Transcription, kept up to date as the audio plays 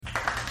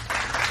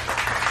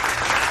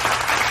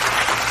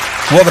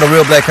Welcome to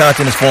Real Black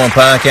Consciousness Forum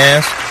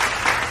Podcast.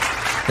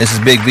 This is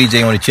Big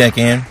VJ on the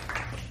check-in.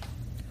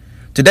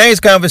 Today's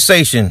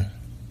conversation,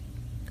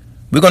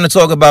 we're going to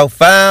talk about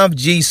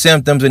 5G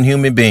symptoms in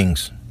human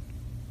beings.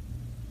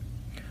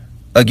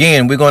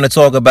 Again, we're going to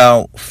talk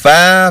about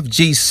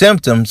 5G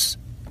symptoms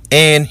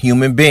in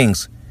human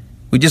beings.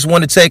 We just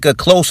want to take a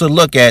closer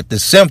look at the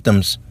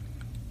symptoms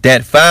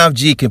that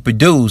 5G can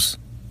produce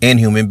in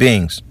human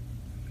beings.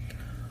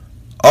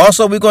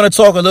 Also, we're going to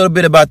talk a little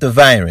bit about the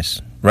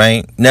virus.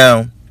 Right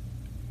now,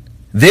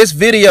 this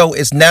video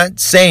is not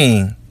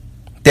saying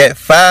that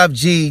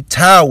 5G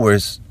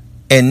towers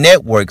and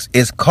networks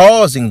is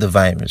causing the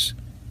virus.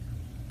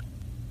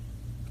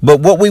 But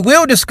what we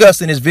will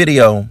discuss in this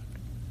video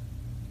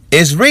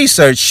is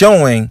research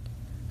showing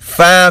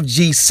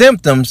 5G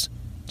symptoms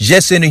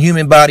just in the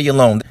human body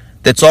alone.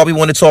 That's all we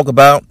want to talk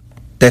about.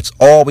 That's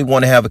all we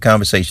want to have a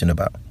conversation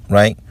about,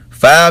 right?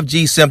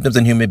 5G symptoms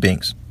in human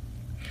beings.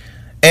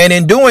 And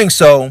in doing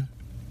so,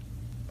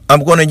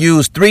 I'm going to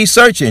use 3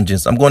 search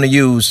engines. I'm going to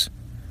use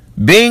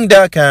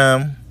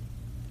Bing.com.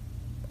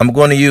 I'm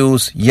going to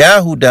use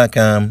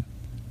Yahoo.com.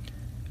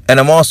 And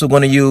I'm also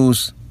going to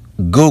use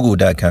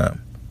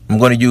Google.com. I'm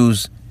going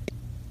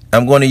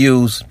to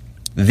use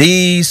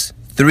these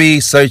 3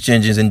 search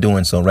engines in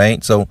doing so,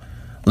 right? So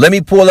let me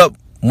pull up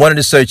one of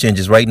the search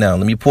engines right now.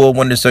 Let me pull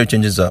one of the search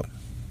engines up.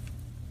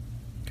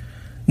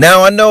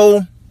 Now, I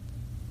know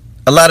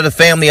a lot of the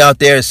family out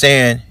there is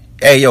saying,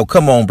 hey, yo,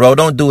 come on, bro,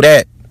 don't do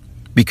that.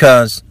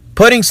 Because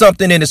putting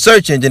something in the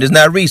search engine is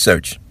not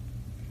research.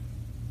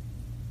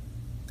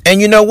 And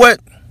you know what?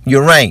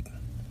 You're right.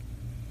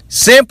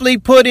 Simply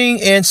putting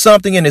in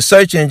something in the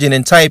search engine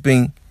and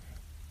typing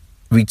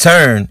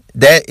return,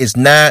 that is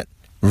not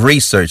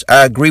research.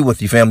 I agree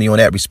with you, family, on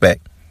that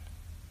respect.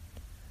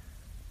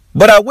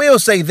 But I will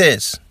say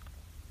this.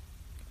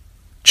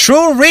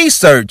 True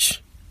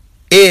research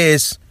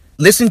is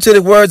listening to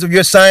the words of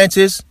your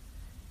scientists,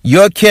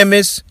 your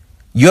chemists,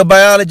 your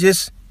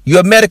biologists,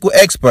 your medical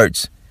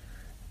experts,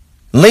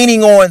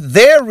 leaning on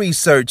their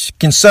research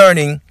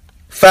concerning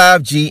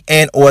 5G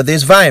and or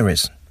this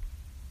virus.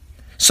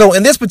 So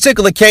in this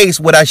particular case,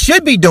 what I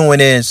should be doing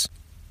is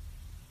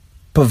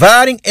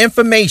providing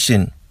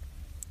information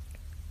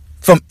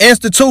from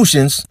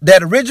institutions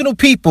that original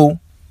people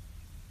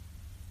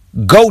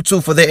go to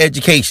for their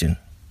education.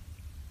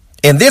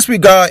 In this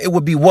regard, it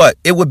would be what?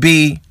 It would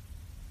be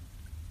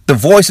the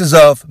voices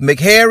of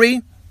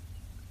McHarry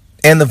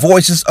and the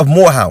voices of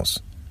Morehouse.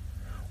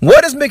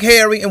 What is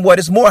McHarry and what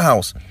is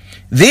Morehouse?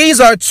 These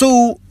are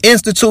 2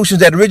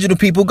 institutions that original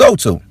people go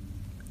to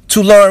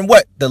learn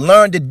what? To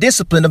learn the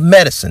discipline of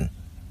medicine.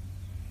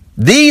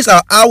 These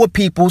are our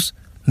people's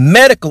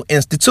medical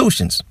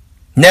institutions.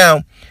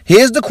 Now,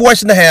 here's the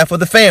question I have for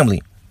the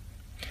family.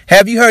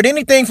 Have you heard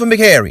anything from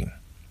McHarry,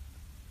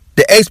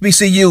 the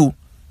HBCU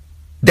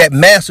that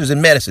masters in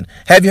medicine?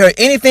 Have you heard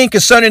anything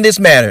concerning this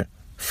matter?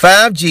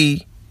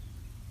 5G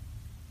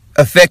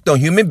effect on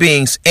human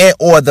beings and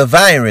or the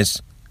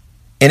virus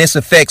and its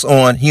effects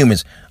on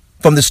humans.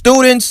 From the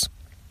students,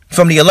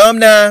 from the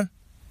alumni,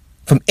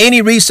 from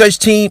any research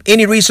team,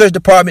 any research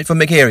department from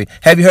McHarry.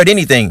 Have you heard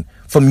anything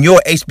from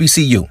your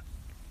HBCU?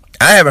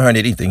 I haven't heard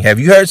anything. Have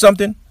you heard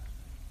something?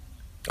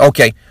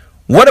 Okay.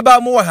 What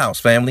about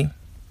Morehouse, family?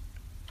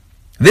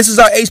 This is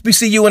our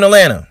HBCU in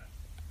Atlanta.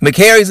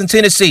 McHarry's in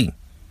Tennessee.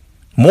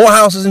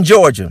 Morehouse is in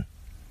Georgia.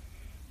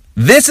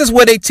 This is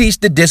where they teach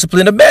the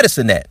discipline of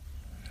medicine at.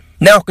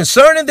 Now,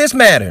 concerning this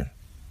matter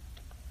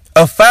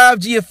of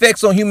 5G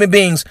effects on human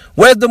beings,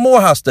 where's the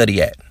Morehouse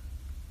study at?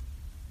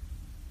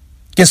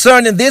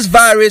 Concerning this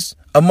virus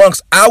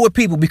amongst our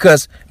people,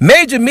 because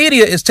major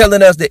media is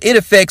telling us that it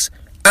affects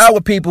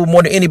our people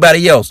more than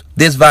anybody else,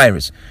 this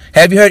virus.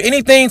 Have you heard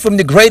anything from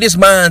the greatest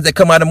minds that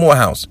come out of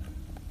Morehouse?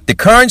 The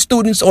current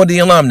students or the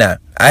alumni?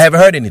 I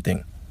haven't heard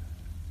anything.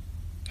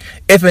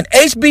 If an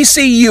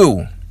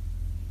HBCU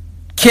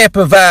can't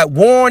provide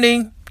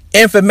warning,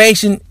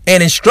 information,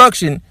 and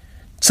instruction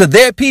to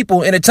their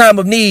people in a time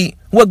of need,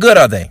 what good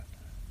are they?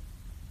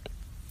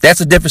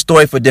 That's a different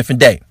story for a different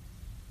day.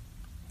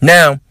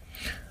 Now,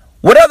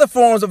 what other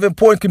forms of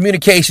important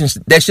communications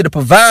that should have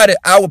provided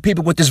our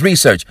people with this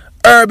research?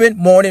 Urban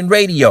morning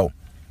radio.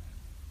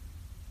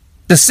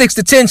 The 6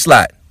 to 10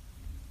 slot.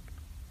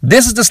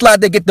 This is the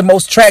slot that get the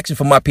most traction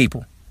for my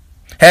people.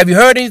 Have you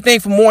heard anything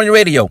from morning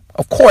radio?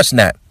 Of course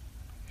not.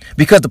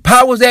 Because the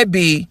powers that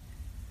be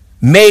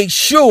made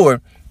sure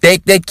they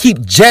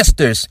keep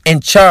jesters in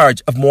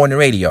charge of morning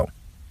radio.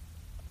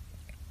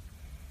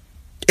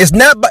 It's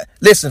not by,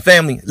 listen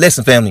family.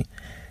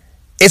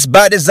 It's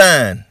by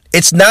design.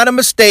 It's not a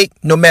mistake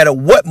no matter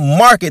what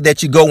market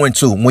that you go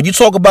into. When you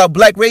talk about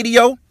black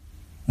radio,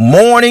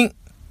 morning,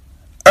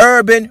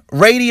 urban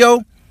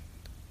radio,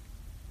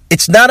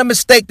 it's not a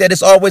mistake that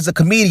it's always a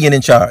comedian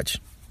in charge.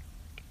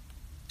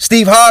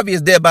 Steve Harvey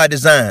is there by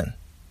design.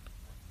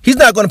 He's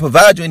not going to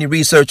provide you any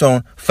research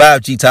on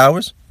 5G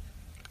towers.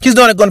 He's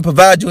not going to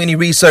provide you any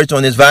research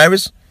on this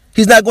virus.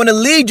 He's not going to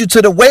lead you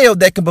to the well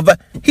that can provide.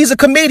 He's a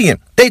comedian.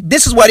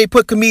 This is why they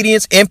put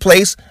comedians in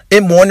place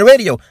in morning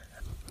radio.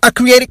 I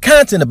created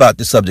content about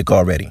this subject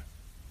already.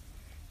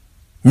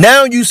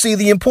 Now you see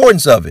the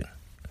importance of it.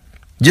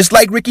 Just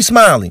like Ricky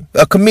Smiley,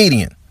 a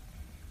comedian.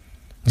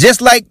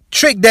 Just like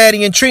Trick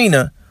Daddy and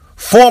Trina,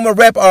 former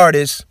rap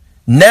artists,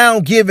 now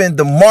given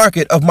the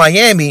market of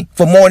Miami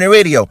for morning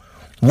radio.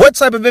 What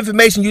type of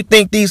information you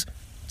think these...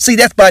 See,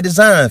 that's by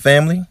design,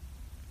 family.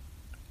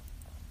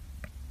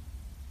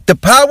 The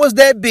powers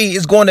that be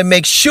is going to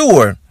make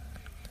sure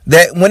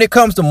that when it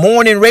comes to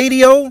morning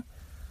radio,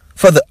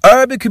 for the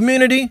urban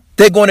community,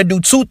 they're going to do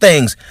two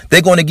things.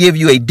 They're going to give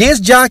you a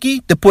disc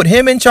jockey to put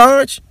him in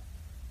charge,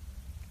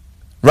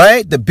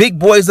 right? The big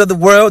boys of the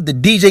world, the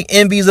DJ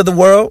Envies of the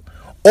world.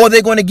 Or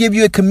they're going to give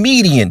you a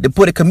comedian to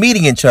put a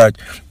comedian in charge.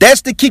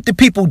 That's to keep the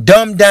people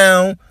dumbed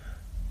down,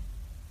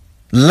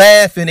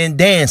 laughing and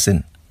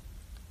dancing.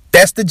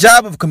 That's the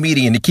job of a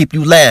comedian, to keep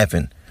you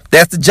laughing.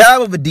 That's the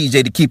job of a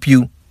DJ, to keep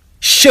you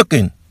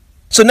shooken.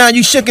 So now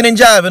you shooken and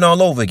jiving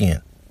all over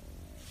again.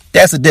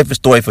 That's a different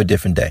story for a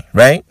different day,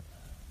 right?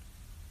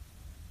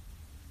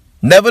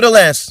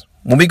 Nevertheless,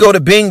 when we go to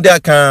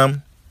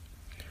Bing.com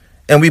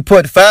and we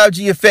put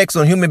 5G effects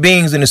on human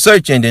beings in the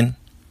search engine,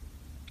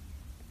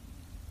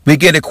 we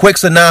get a quick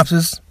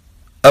synopsis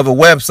of a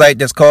website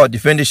that's called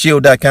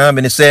DefenderShield.com,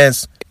 and it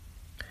says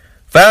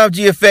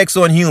 5G effects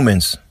on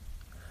humans.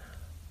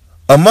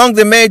 Among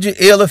the major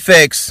ill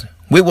effects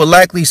we will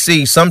likely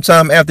see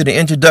sometime after the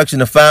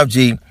introduction of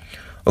 5G,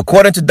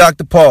 according to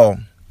Dr. Paul,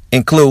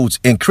 includes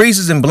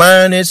increases in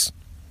blindness,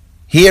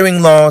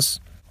 hearing loss,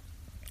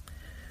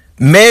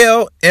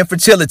 male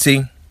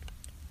infertility,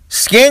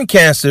 skin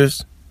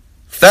cancers,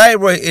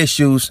 thyroid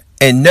issues,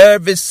 and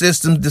nervous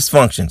system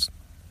dysfunctions.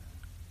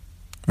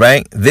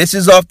 Right? This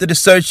is off to the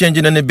search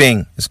engine in the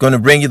Bing. It's going to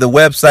bring you the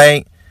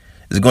website.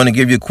 It's going to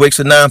give you a quick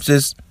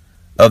synopsis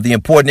of the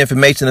important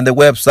information in the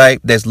website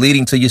that's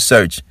leading to your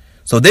search.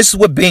 So this is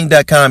what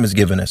Bing.com is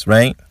giving us,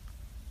 right?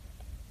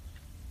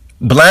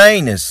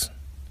 Blindness,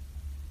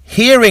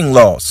 hearing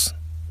loss,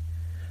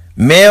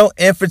 male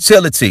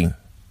infertility,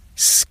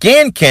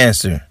 skin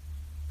cancer,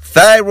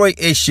 thyroid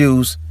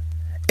issues,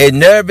 and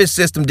nervous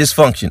system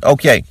dysfunction.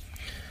 Okay,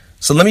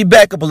 so let me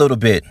back up a little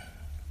bit.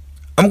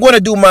 I'm going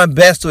to do my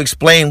best to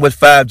explain what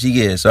 5G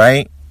is, all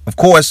right? Of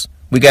course,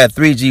 we got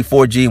 3G,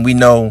 4G, and we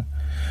know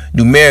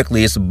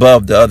numerically it's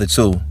above the other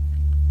two.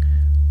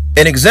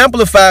 An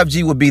example of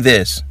 5G would be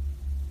this.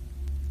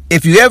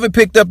 If you ever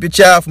picked up your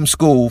child from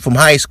school, from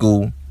high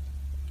school,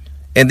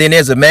 and then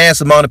there's a mass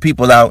amount of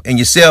people out and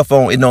your cell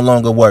phone, it no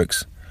longer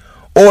works.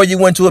 Or you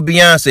went to a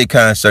Beyonce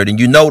concert and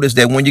you noticed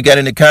that when you got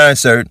in the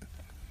concert,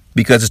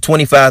 because there's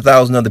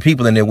 25,000 other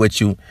people in there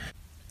with you,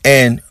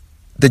 and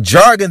the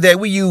jargon that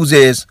we use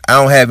is,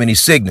 I don't have any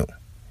signal.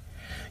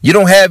 You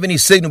don't have any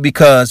signal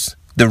because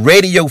the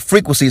radio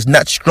frequency is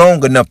not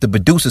strong enough to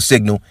produce a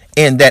signal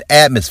in that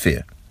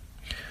atmosphere.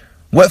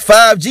 What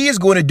 5G is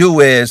going to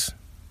do is,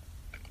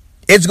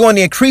 it's going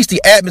to increase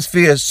the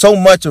atmosphere so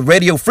much of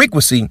radio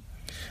frequency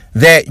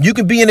that you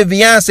can be in a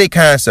Beyonce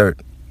concert.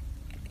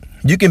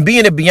 You can be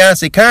in a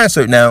Beyonce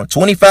concert now,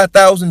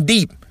 25,000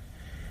 deep,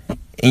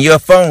 and your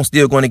phone's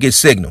still going to get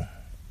signal.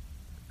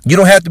 You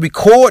don't have to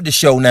record the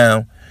show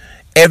now.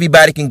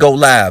 Everybody can go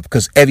live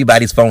because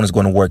everybody's phone is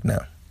going to work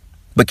now.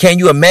 But can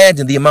you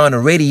imagine the amount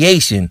of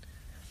radiation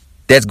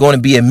that's going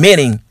to be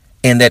emitting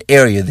in that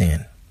area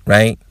then,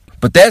 right?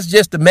 But that's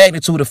just the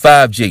magnitude of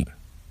 5G.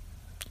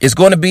 It's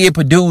going to be able to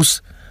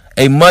produce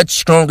a much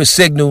stronger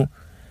signal.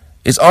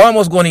 It's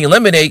almost going to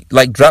eliminate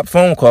like drop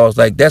phone calls.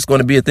 Like that's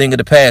going to be a thing of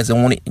the past.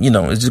 And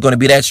it's just going to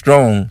be that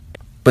strong.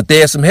 But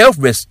there's some health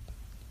risks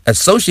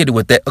associated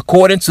with that,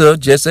 according to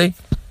just a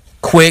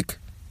quick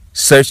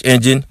search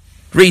engine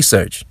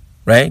research,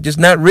 right? Just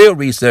not real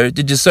research,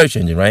 it's just search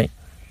engine, right?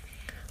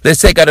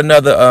 Let's take out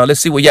another, let's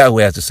see what Yahoo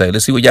has to say.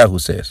 Let's see what Yahoo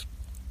says.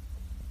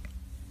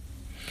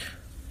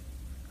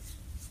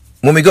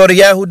 When we go to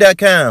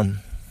yahoo.com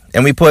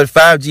and we put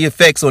 5G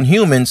effects on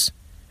humans,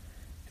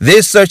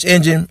 this search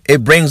engine,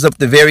 it brings up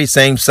the very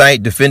same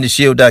site,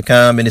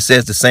 DefenderShield.com, and it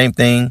says the same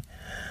thing.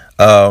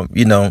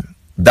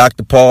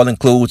 Dr. Paul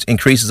includes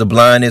increases of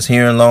blindness,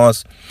 hearing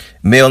loss,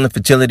 male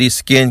infertility,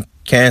 skin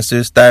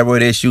cancers,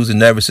 thyroid issues, and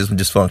nervous system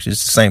dysfunction.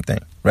 It's the same thing,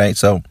 right?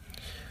 So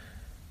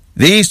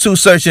these two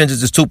search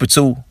engines is 2 for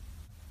 2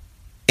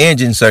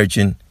 engine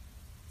searching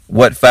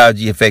what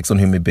 5G affects on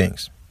human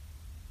beings,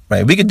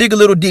 right? We can dig a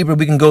little deeper.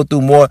 We can go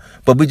through more,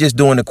 but we're just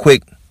doing a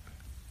quick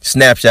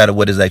snapshot of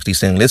what it's actually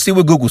saying. Let's see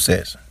what Google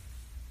says.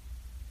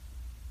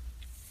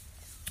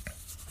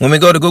 When we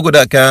go to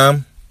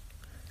google.com,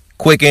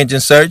 quick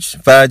engine search,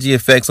 5G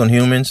effects on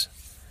humans,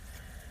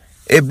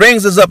 it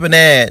brings us up an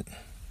ad,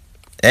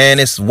 and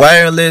it's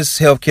wireless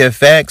healthcare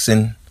facts,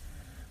 and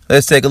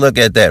let's take a look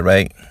at that,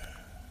 right?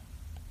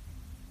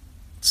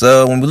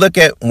 So when we look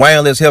at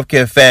wireless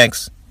healthcare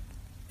facts,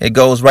 it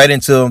goes right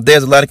into,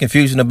 there's a lot of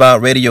confusion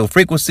about radio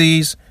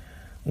frequencies,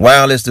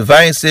 wireless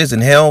devices,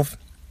 and health.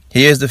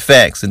 Here's the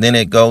facts. And then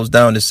it goes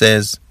down to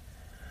says,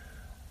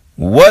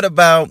 what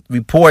about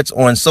reports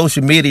on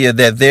social media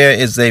that there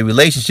is a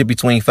relationship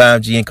between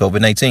 5G and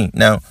COVID-19?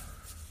 Now,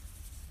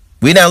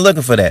 we're not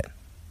looking for that.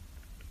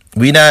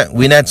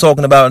 We're not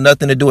talking about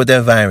nothing to do with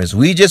that virus.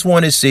 We just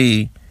want to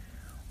see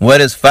what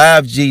is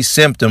 5G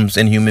symptoms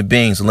in human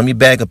beings. So let me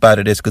back up out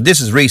of this, because this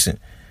is recent,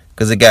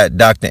 because it got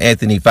Dr.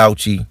 Anthony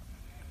Fauci.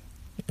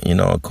 You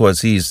know, of course,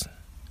 he's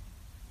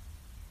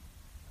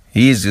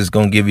just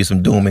going to give you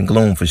some doom and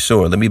gloom for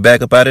sure. Let me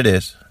back up out of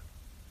this.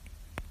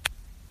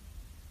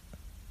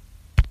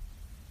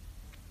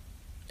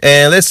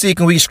 And let's see,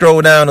 can we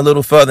scroll down a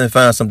little further and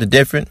find something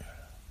different?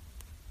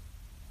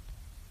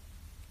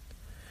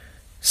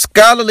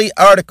 Scholarly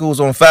articles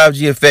on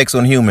 5G effects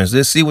on humans.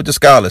 Let's see what the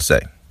scholars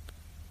say.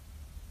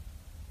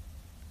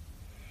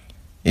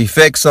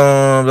 Effects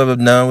on blah, blah,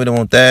 blah. No, we don't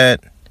want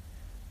that.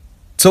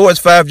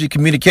 Towards 5G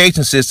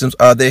communication systems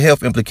are their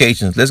health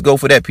implications. Let's go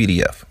for that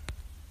PDF.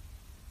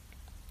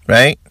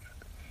 Right?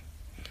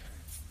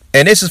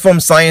 And this is from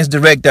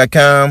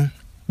ScienceDirect.com.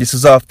 This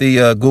is off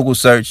the Google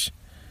search.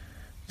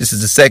 This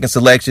is the second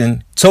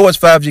selection. Towards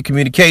 5G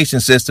communication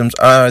systems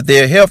are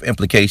their health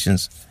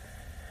implications.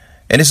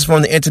 And this is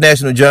from the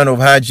International Journal of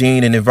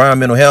Hygiene and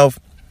Environmental Health,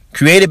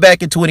 created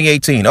back in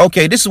 2018.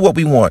 Okay, this is what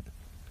we want.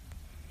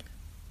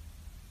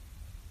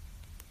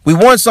 We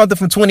want something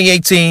from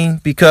 2018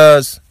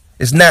 because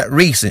it's not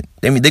recent.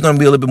 I mean, they're going to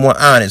be a little bit more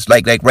honest.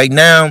 Like right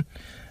now,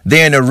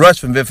 they're in a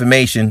rush for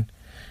information.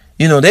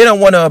 You know, they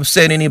don't want to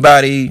upset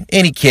anybody,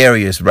 any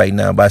carriers right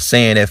now, by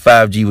saying that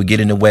 5G would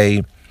get in the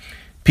way.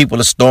 People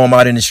will storm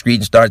out in the street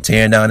and start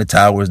tearing down the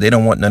towers. They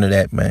don't want none of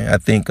that, man. I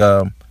think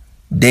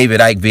David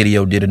Icke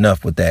video did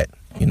enough with that.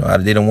 You know,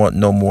 they don't want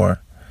no more.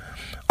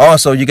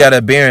 Also, you got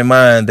to bear in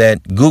mind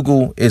that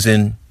Google is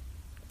in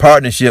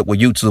partnership with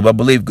YouTube. I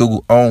believe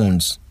Google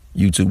owns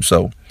YouTube.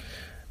 So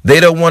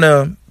they don't want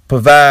to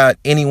provide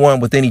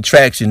anyone with any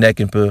traction that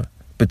can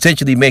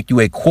potentially make you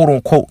a quote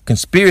unquote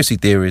conspiracy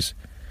theorist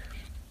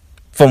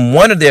from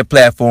one of their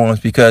platforms,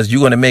 because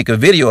you're going to make a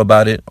video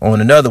about it on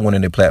another one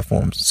of their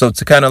platforms. So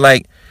to kind of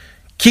like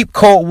keep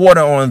cold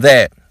water on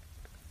that,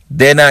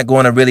 they're not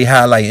going to really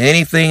highlight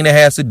anything that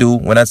has to do,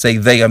 when I say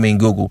they, I mean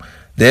Google.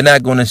 They're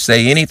not going to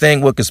say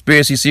anything what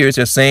conspiracy theorists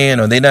are saying,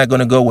 or they're not going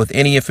to go with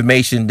any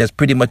information that's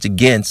pretty much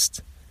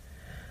against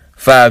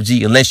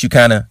 5G, unless you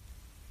kind of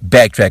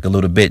backtrack a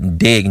little bit and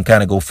dig and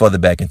kind of go further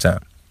back in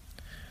time.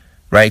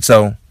 Right?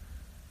 So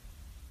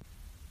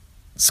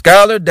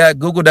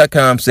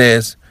scholar.google.com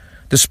says,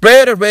 the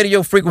spread of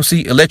radio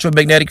frequency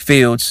electromagnetic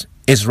fields,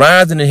 its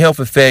rise and health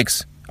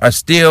effects are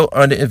still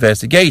under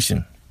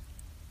investigation.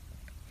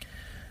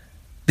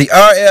 The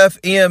RF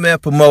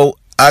EMF promote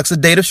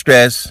oxidative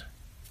stress,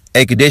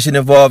 a condition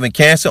involving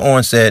cancer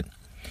onset,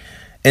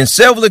 and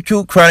several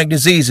acute chronic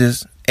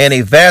diseases, and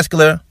a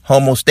vascular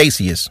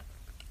homeostasis.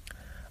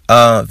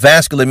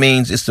 Vascular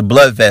means it's the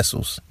blood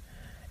vessels,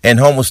 and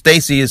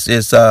homeostasis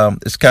is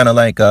it's kind of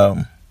like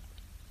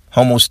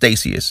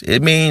homeostasis.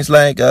 It means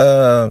like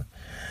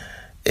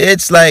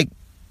it's like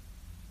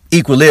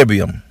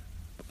equilibrium,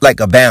 like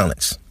a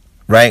balance,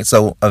 right?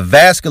 So a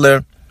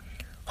vascular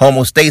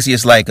homeostasis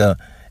is like a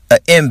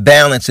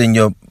imbalance in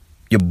your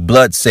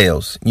blood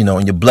cells, you know,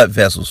 in your blood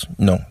vessels,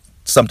 you know,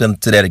 something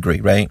to that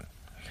degree, right?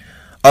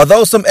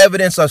 Although some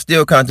evidence are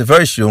still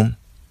controversial,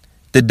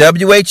 the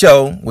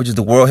WHO, which is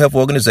the World Health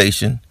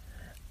Organization,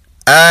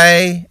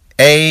 IARC,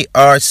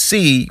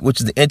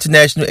 which is the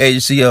International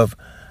Agency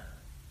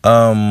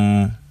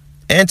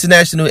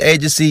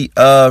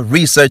of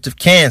Research of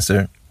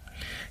Cancer,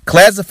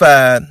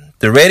 classified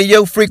the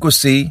radio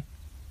frequency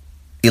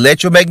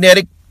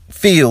electromagnetic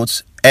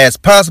fields as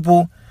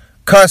possible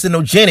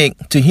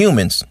carcinogenic to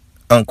humans,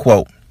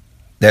 unquote.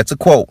 That's a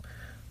quote.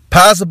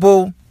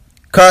 Possible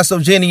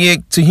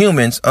carcinogenic to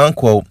humans,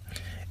 unquote.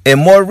 And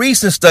more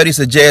recent studies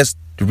suggest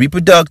the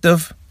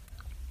reproductive,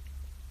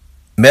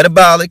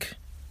 metabolic,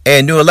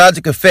 and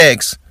neurologic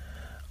effects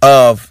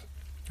of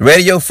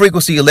radio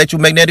frequency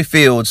electromagnetic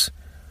fields,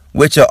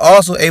 which are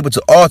also able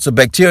to alter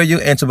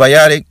bacterial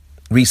antibiotic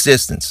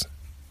resistance.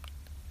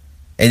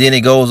 And then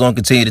it goes on,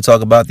 continue to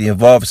talk about the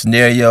involved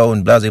scenario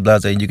and blah, blah, blah,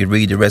 and you can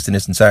read the rest in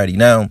its entirety.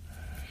 Now,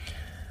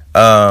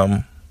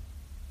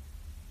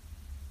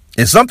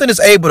 if something is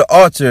able to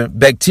alter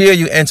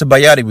bacterial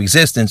antibiotic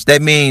resistance,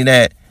 that means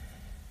that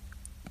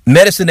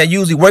medicine that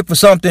usually worked for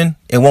something,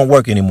 it won't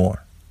work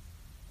anymore.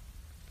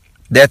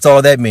 That's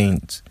all that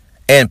means.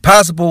 And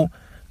possible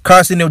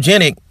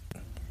carcinogenic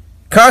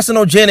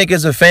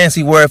is a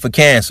fancy word for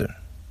cancer.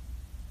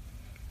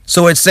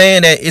 So it's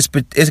saying that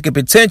it could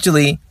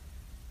potentially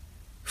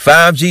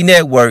 5G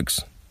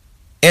networks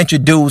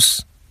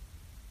introduce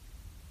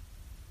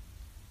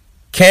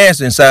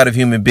cancer inside of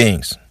human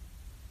beings.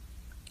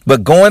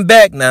 But going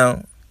back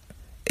now,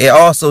 it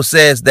also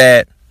says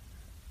that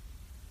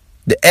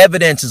the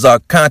evidences are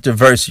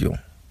controversial,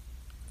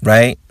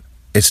 right?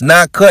 It's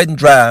not cut and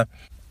dry.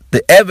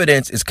 The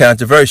evidence is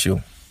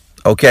controversial.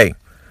 Okay.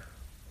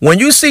 When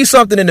you see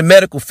something in the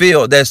medical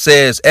field that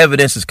says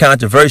evidence is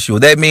controversial,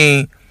 that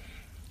means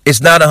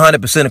it's not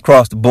 100%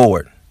 across the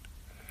board.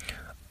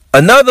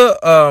 Another,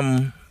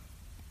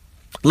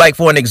 like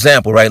for an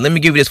example, right? Let me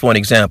give you this for an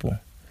example.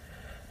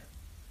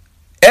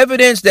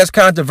 Evidence that's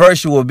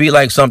controversial would be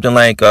like something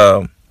like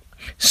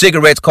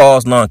cigarettes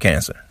cause lung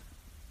cancer.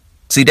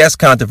 See, that's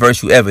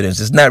controversial evidence.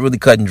 It's not really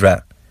cut and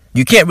dry.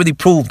 You can't really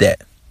prove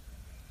that.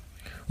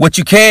 What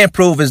you can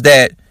prove is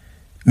that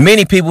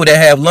many people that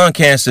have lung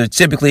cancer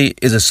typically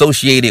is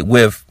associated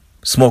with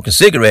smoking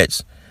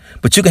cigarettes.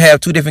 But you can have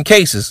two different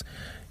cases.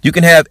 You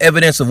can have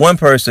evidence of one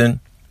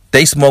person,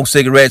 they smoke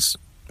cigarettes.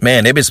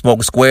 Man, they've been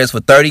smoking squares for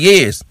 30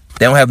 years.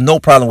 They don't have no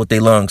problem with their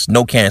lungs,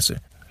 no cancer.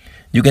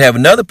 You can have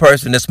another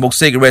person that smoked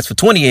cigarettes for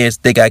 20 years,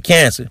 they got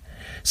cancer.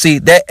 See,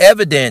 that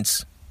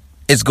evidence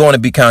is going to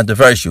be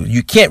controversial.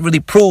 You can't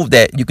really prove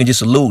that, you can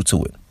just allude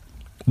to it.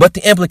 But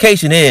the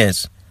implication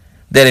is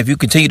that if you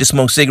continue to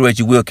smoke cigarettes,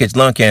 you will catch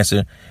lung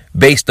cancer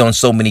based on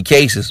so many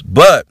cases.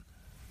 But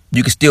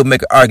you can still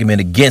make an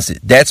argument against it.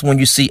 That's when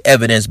you see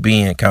evidence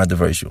being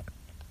controversial.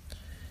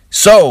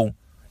 So,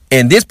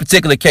 in this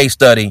particular case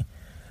study,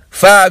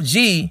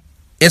 5G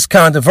is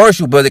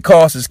controversial, but it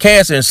causes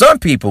cancer in some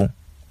people,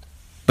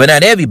 but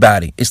not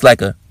everybody. It's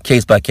like a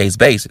case-by-case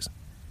basis.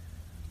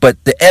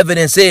 But the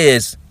evidence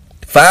is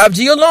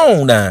 5G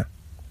alone now.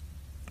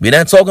 We're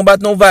not talking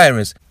about no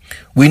virus.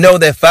 We know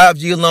that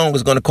 5G alone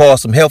is going to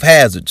cause some health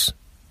hazards,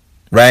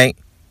 right?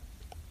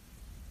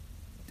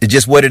 It's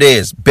just what it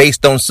is.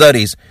 Based on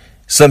studies,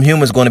 some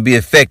humans are going to be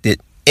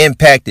affected,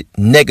 impacted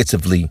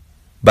negatively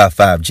by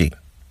 5G.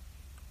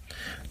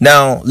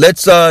 Now,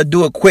 let's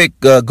do a quick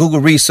Google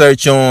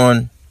research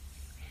on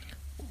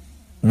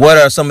what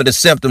are some of the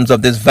symptoms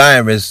of this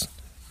virus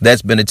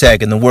that's been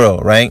attacking the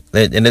world, right?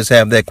 And let's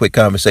have that quick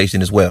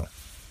conversation as well.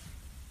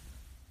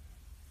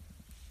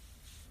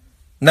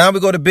 Now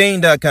we go to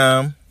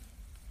Bing.com,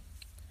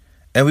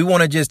 and we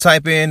want to just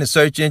type in the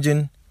search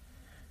engine.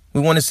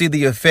 We want to see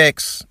the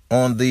effects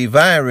on the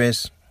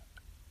virus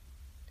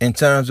in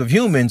terms of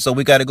humans, so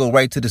we got to go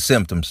right to the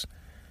symptoms.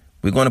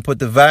 We're going to put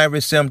the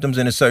virus symptoms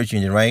in the search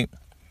engine, right?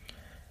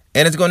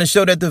 And it's going to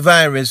show that the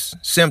virus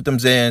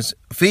symptoms is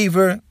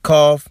fever,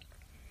 cough,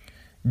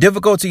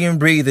 difficulty in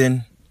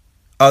breathing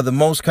are the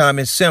most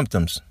common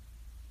symptoms.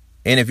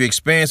 And if you're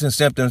experiencing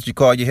symptoms, you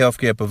call your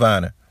healthcare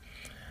provider.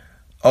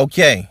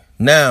 Okay,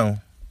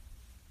 now,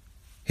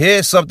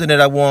 here's something that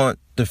I want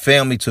the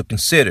family to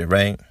consider,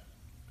 right?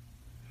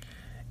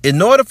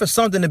 In order for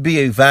something to be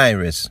a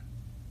virus,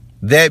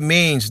 that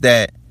means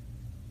that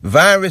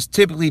virus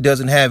typically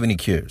doesn't have any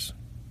cures.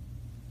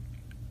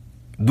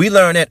 We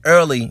learned that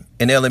early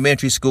in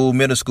elementary school,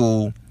 middle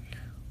school,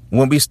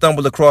 when we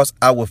stumbled across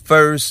our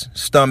first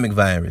stomach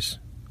virus.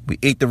 We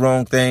eat the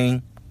wrong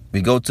thing.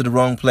 We go to the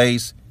wrong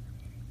place.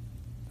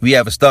 We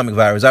have a stomach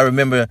virus. I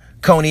remember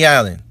Coney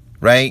Island,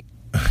 right?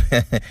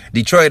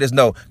 Detroiters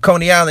know.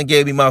 Coney Island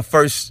gave me my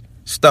first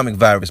stomach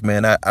virus,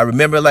 man. I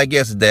remember it like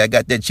yesterday. I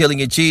got that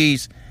chili and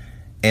cheese,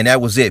 and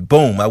that was it.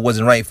 Boom. I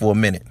wasn't right for a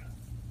minute.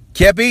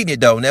 Kept eating it,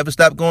 though. Never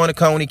stopped going to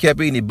Coney. Kept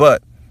eating it.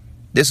 But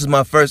this is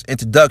my first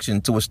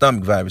introduction to a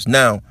stomach virus.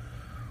 Now,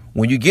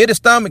 when you get a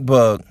stomach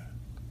bug,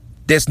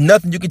 there's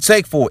nothing you can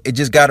take for it. It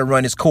just got to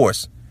run its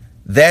course.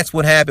 That's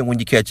what happened when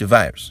you catch a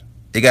virus.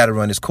 It got to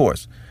run its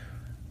course.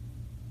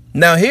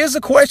 Now, here's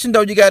a question,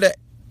 though. You got to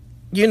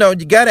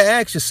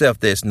ask yourself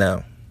this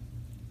now.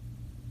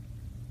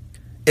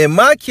 In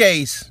my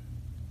case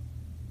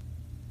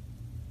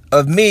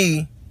of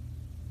me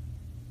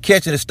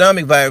catching a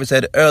stomach virus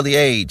at an early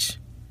age,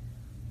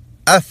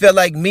 I felt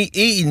like me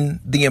eating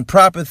the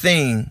improper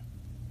thing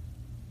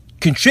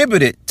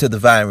contributed to the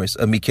virus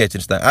of me catching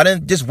the stomach. I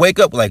didn't just wake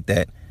up like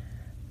that.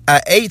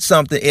 I ate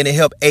something and it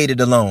helped aid it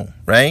along,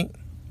 right?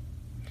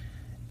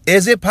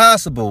 Is it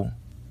possible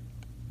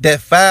that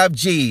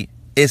 5G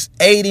is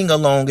aiding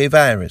along a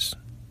virus?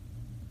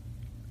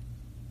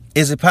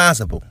 Is it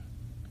possible?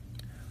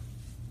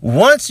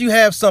 Once you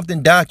have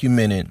something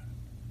documented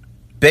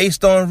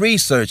based on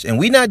research, and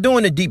we're not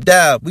doing a deep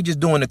dive, we're just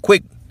doing a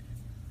quick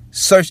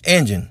search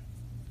engine.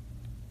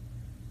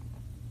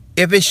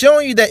 If it's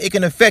showing you that it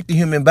can affect the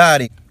human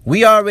body,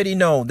 we already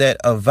know that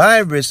a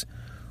virus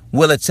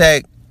will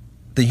attack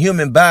the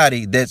human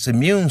body that's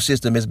immune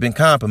system has been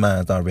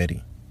compromised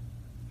already.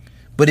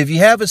 But if you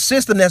have a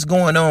system that's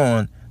going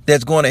on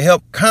that's going to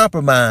help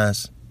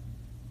compromise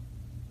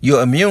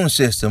your immune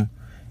system,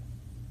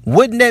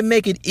 wouldn't that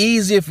make it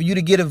easier for you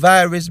to get a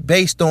virus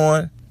based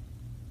on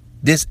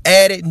this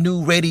added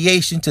new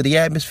radiation to the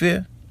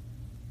atmosphere?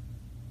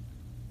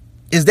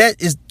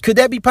 Could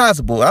that be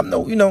possible? I'm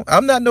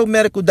not no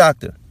medical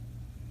doctor,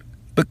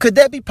 but could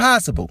that be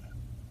possible?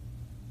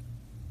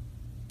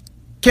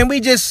 Can we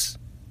just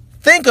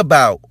think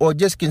about or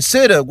just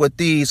consider what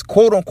these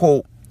quote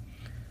unquote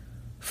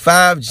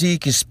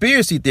 5G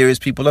conspiracy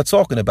theorists people are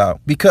talking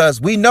about? Because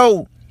we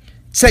know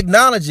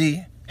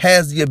technology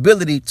has the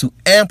ability to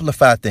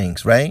amplify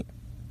things, right?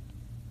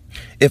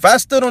 If I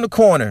stood on the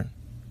corner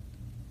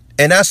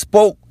and I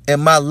spoke in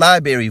my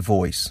library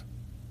voice,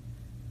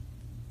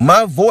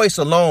 my voice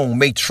alone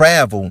may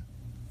travel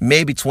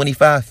maybe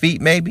 25 feet,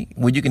 maybe,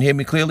 where you can hear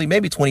me clearly,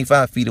 maybe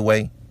 25 feet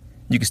away.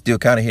 You can still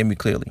kind of hear me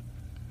clearly.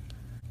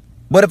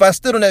 But if I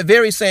stood on that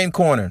very same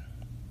corner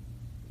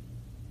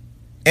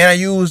and I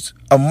used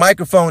a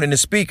microphone and a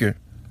speaker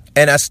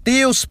and I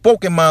still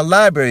spoke in my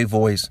library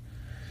voice,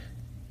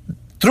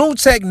 through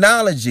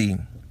technology,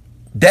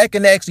 that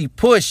can actually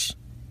push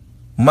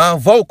my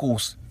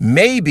vocals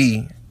may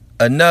be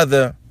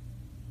another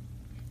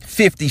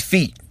 50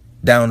 feet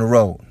down the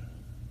road.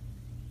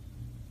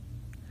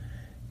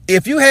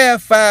 If you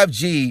have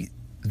 5G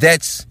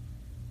that's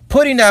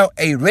putting out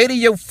a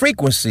radio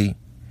frequency,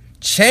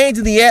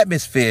 changing the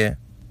atmosphere,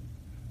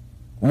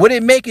 would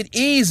it make it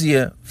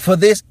easier for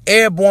this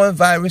airborne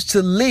virus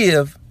to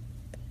live?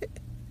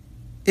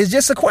 It's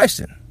just a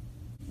question.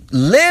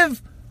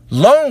 Live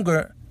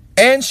longer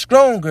and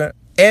stronger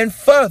and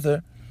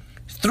further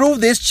through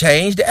this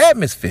changed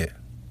atmosphere.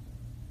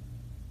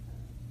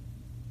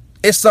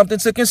 It's something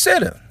to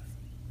consider.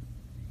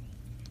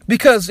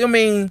 Because,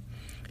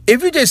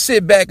 if you just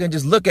sit back and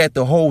just look at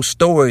the whole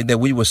story that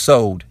we were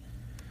sold,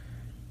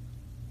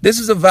 this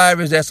is a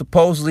virus that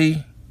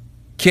supposedly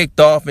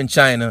kicked off in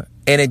China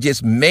and it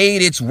just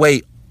made its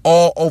way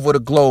all over the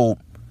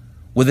globe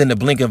within the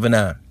blink of an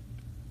eye.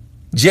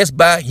 Just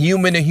by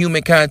human to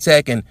human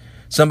contact and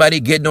somebody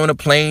getting on a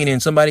plane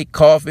and somebody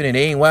coughing and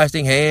they ain't washed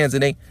their hands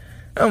and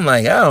I'm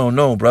like, I don't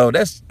know, bro.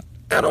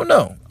 I don't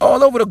know.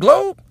 All over the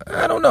globe?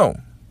 I don't know.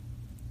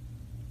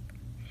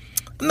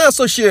 I'm not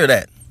so sure of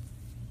that.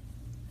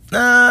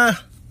 Nah,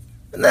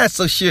 I'm not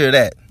so sure of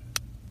that.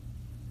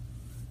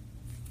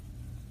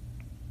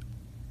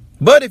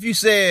 But if you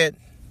said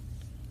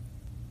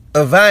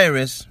a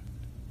virus,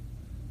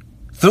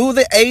 through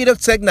the aid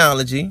of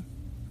technology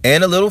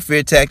and a little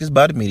fear tactics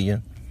by the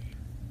media,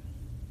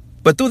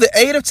 but through the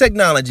aid of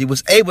technology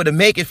was able to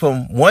make it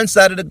from one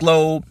side of the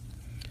globe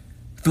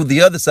through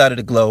the other side of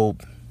the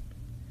globe.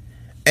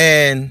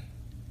 And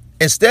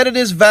instead of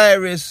this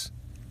virus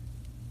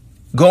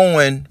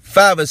going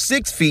 5 or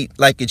 6 feet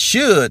like it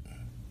should,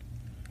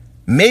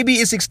 maybe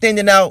it's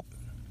extending out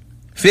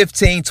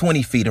 15,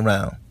 20 feet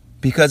around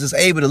because it's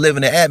able to live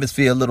in the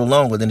atmosphere a little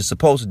longer than it's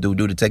supposed to do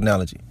due to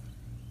technology.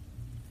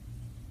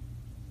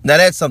 Now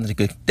that's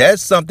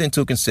something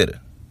to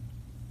consider.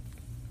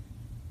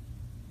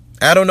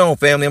 I don't know,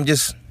 family. I'm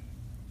just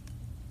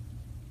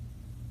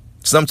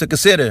something to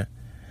consider.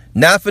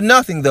 Not for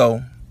nothing,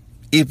 though.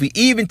 If we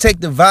even take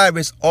the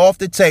virus off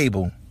the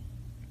table,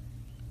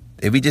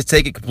 if we just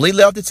take it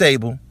completely off the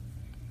table,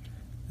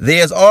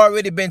 there's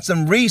already been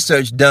some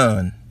research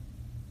done,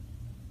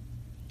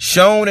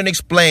 shown and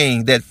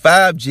explained that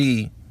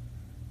 5G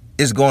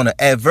is going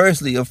to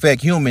adversely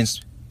affect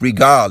humans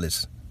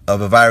regardless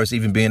of a virus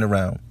even being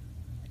around.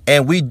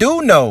 And we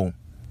do know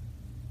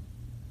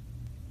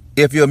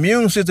if your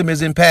immune system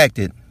is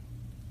impacted,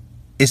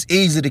 it's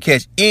easy to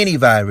catch any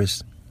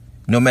virus,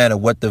 no matter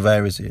what the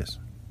virus is.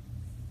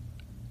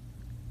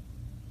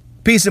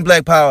 Peace and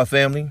Black Power,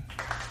 family.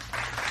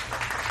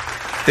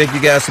 Thank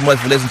you guys so much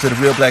for listening to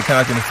the Real Black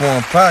Content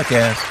Forum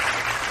podcast.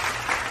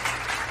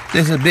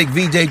 This is a Big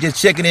VJ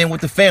just checking in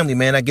with the family,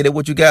 man. I get it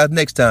with you guys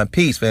next time.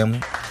 Peace,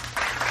 family.